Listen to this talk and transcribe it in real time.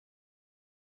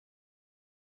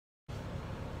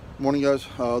Morning, guys.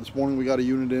 This morning we got a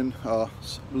unit in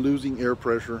losing air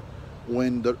pressure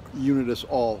when the unit is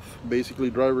off. Basically,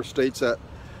 driver states that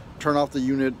turn off the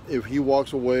unit. If he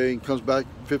walks away and comes back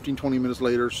 15-20 minutes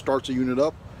later, starts the unit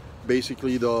up,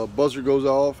 basically the buzzer goes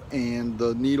off and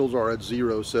the needles are at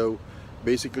zero. So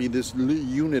basically this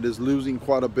unit is losing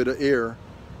quite a bit of air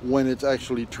when it's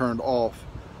actually turned off.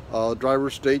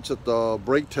 Driver states that the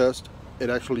brake test,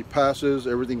 it actually passes,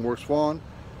 everything works fine.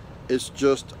 It's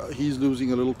just he's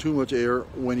losing a little too much air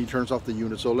when he turns off the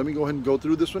unit. So let me go ahead and go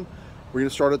through this one. We're going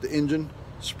to start at the engine,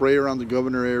 spray around the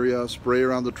governor area, spray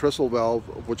around the trestle valve,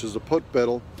 which is the put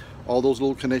pedal, all those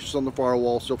little connections on the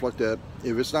firewall, stuff like that.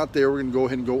 If it's not there, we're going to go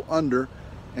ahead and go under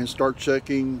and start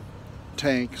checking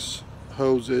tanks,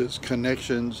 hoses,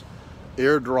 connections,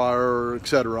 air dryer,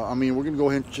 etc. I mean, we're going to go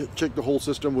ahead and check the whole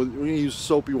system. We're going to use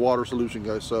soapy water solution,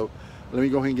 guys. So let me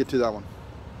go ahead and get to that one.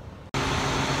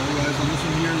 Alright, guys, on this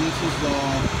one here, this is the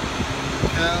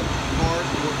cab part.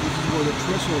 This is where the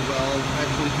trestle valve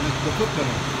actually connects to the foot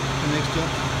pedal. Connects to.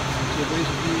 So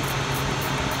basically,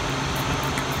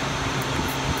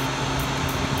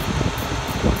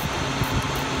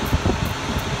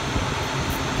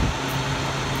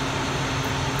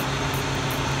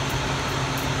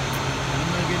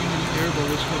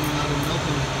 bubbles coming out of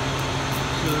nothing,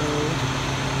 so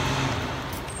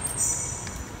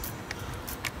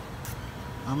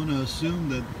I'm going to assume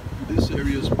that this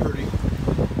area is pretty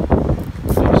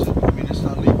decent. I mean, it's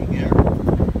not leaking air.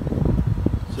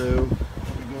 So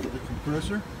we go to the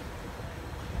compressor.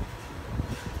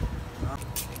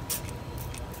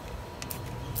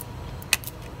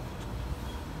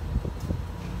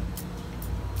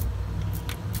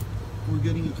 We're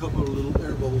getting a couple of little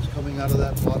air bubbles coming out of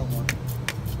that bottom one.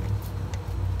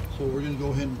 So we're going to go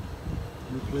ahead and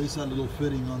replace that little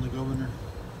fitting on the governor.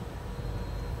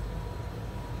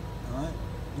 Alright,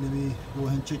 let me go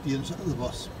ahead and check the inside of the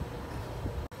bus.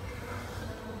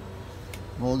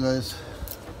 Well, guys,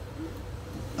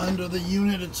 under the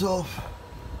unit itself,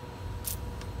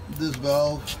 this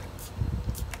valve,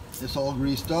 it's all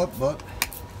greased up, but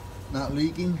not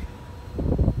leaking.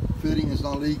 Fitting is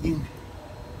not leaking.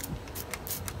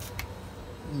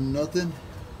 Nothing.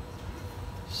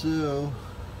 So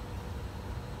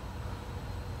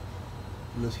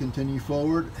let's continue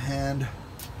forward, and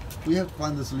we have to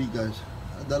find this leak, guys.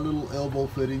 That little elbow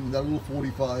fitting, that little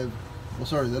 45, well,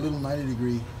 sorry, that little 90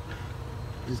 degree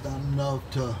is not enough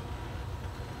to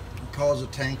cause a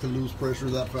tank to lose pressure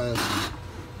that fast.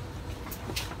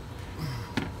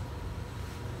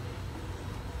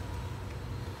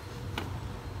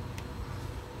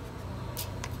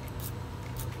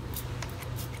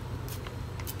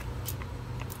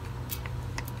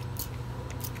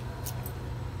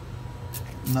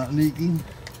 Not leaking.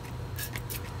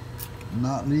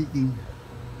 Not leaking.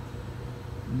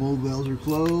 Both valves are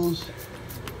closed.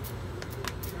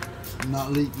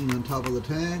 Not leaking on top of the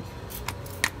tank.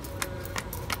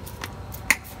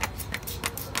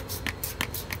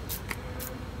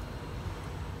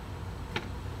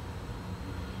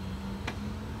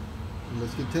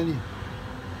 Let's continue.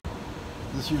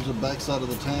 This here's the back side of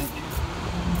the tank.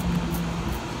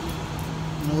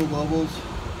 No bubbles.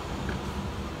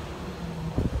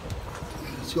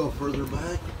 Let's go further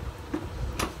back,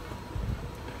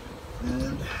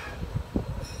 and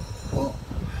well,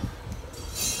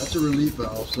 that's a relief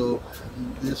valve, so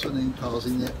this one ain't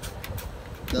causing it.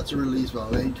 That's a release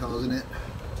valve, ain't causing it.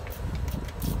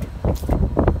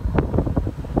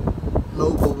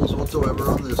 No bubbles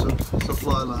whatsoever on this one.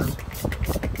 Supply line.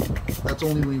 That's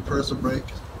only when you press the brake,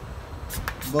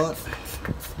 but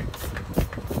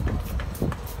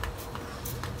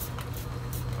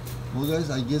well,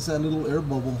 guys, I guess that little air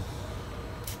bubble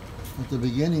at the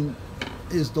beginning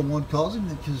is the one causing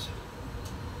it, because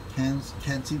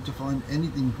can't seem to find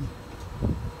anything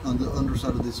on the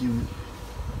underside of this unit.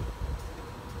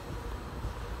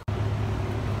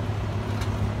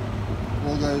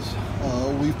 Well, guys,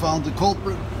 we found the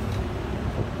culprit.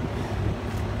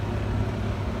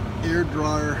 Air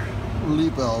dryer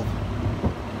relief valve.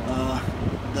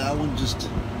 That one just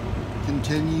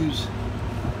continues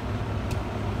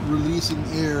releasing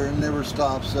air and never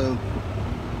stops. So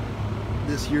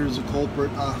this here is a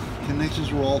culprit.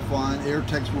 Connections were all fine, air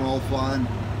techs were all fine.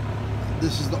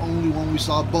 This is the only one we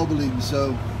saw bubbling,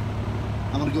 so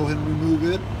I'm going to go ahead and remove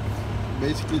it.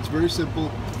 Basically, it's very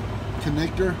simple.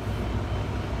 Connector,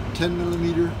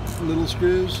 10mm little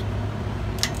screws,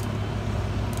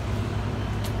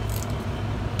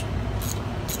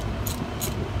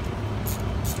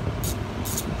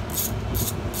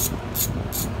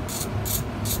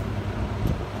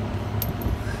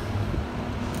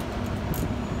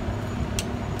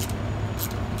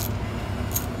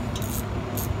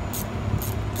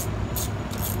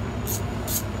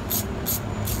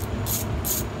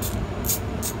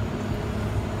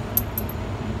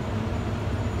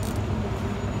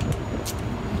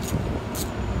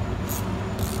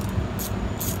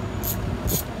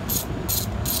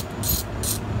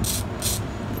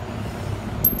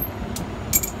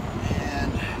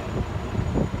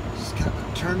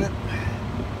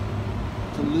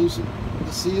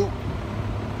 the seal,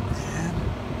 and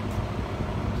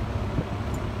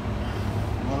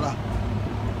voila.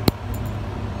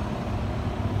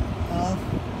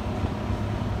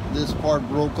 This part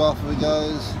broke off of it,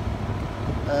 guys.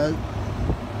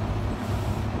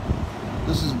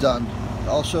 This is done.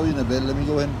 I'll show you in a bit. Let me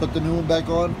go ahead and put the new one back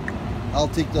on. I'll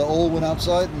take the old one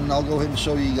outside and I'll go ahead and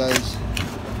show you guys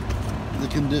the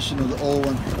condition of the old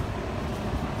one.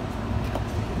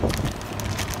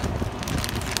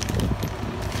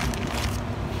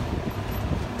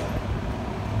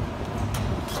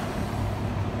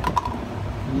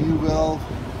 New valve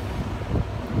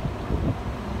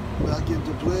back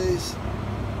into place.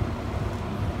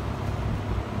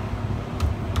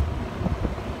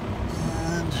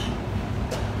 And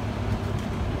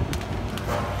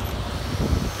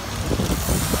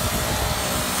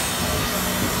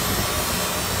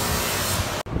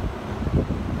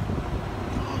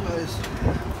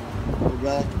we're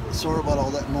back. Sorry about all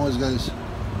that noise, guys,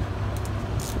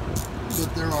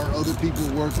 but there are other people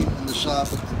working in the shop,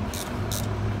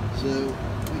 so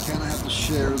we kind of have to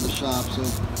share the shop. So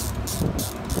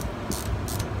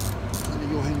let me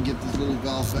go ahead and get this little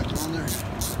valve back on there.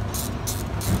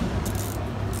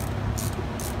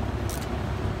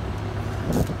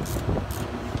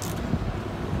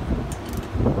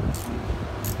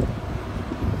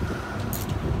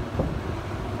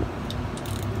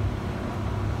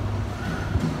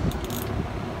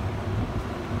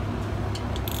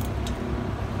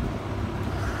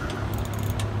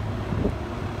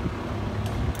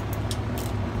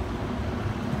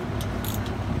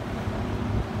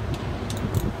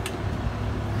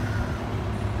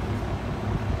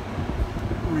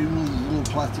 Remove the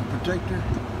little plastic protector,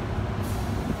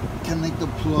 connect the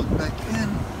plug back in,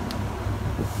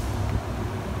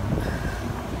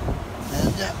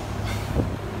 and yeah,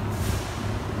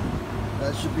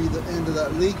 that should be the end of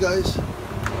that leak, guys.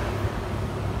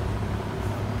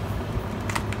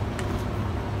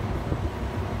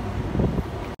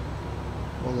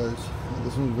 Well, guys,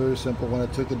 this one's very simple. When I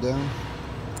took it down,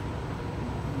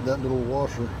 that little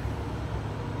washer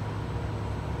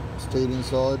stayed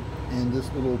inside, and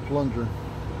this little plunger,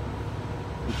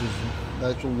 which is the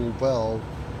actual little valve,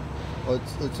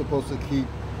 it's supposed to keep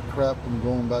crap from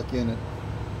going back in it,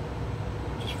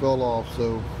 just fell off.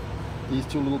 So these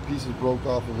two little pieces broke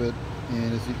off of it,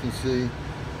 and as you can see,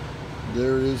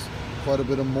 there is quite a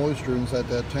bit of moisture inside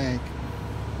that tank,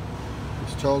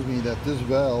 which tells me that this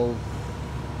valve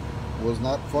was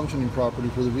not functioning properly,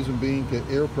 for the reason being that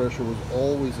air pressure was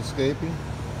always escaping.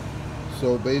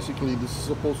 So basically this is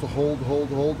supposed to hold,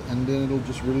 and then it'll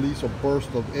just release a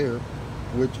burst of air,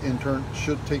 which in turn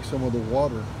should take some of the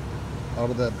water out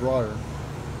of that dryer.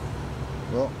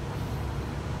 Well,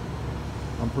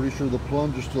 I'm pretty sure the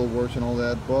plunger still works and all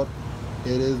that, but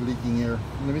it is leaking air.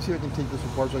 Let me see if I can take this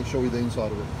apart so I can show you the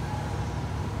inside of it.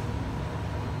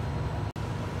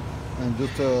 And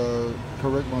just to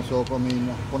correct myself, I mean,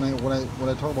 when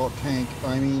I talk about tank,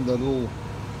 I mean the little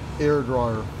air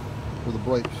dryer for the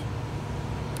brakes.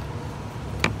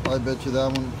 I bet you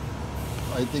that one,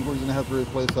 I think we're gonna have to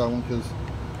replace that one, because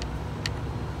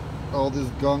all this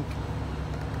gunk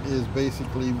is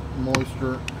basically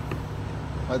moisture.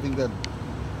 I think that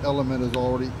element is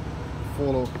already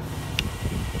full of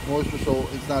moisture, so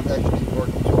it's not actually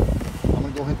working. So I'm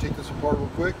gonna go ahead and take this apart real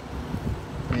quick,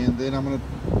 and then I'm gonna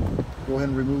go ahead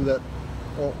and remove that,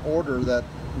 or order that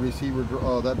receiver,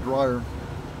 that dryer,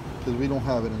 because we don't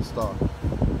have it in stock.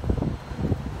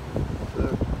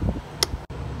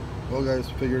 Well, guys,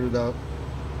 figured it out.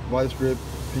 Vice grip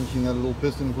pinching that little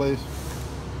piston in place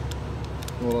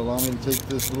will allow me to take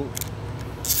this little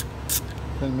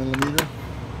 10mm,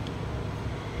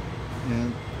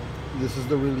 and this is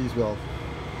the release valve.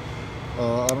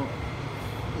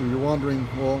 If you're wondering,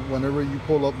 well, whenever you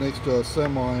pull up next to a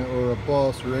semi or a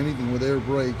bus or anything with air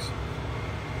brakes,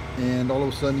 and all of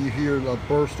a sudden you hear a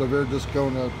burst of air just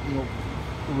going,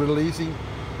 releasing,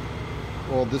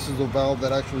 well, this is a valve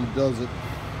that actually does it.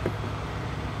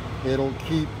 It'll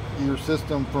keep your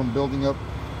system from building up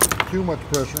too much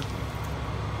pressure,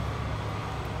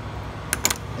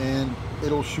 and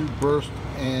it'll shoot burst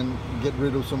and get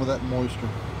rid of some of that moisture.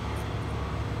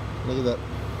 Look at that.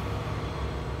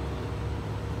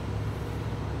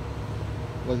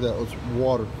 Like that, it's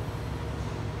water.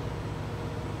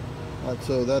 Alright,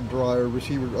 so that dryer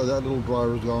receiver, that little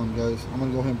dryer is gone, guys. I'm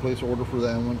gonna go ahead and place an order for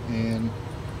that one, and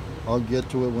I'll get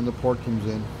to it when the part comes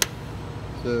in.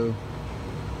 So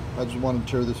I just wanted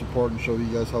to tear this apart and show you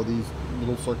guys how these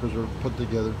little suckers are put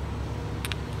together.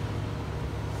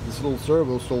 This little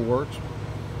servo still works,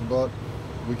 but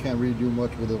we can't really do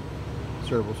much with a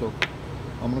servo. So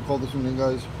I'm gonna call this one in,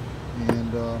 guys,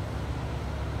 and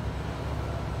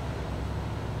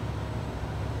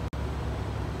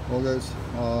Well guys,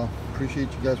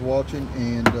 appreciate you guys watching,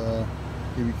 and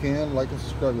if you can, like and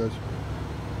subscribe guys.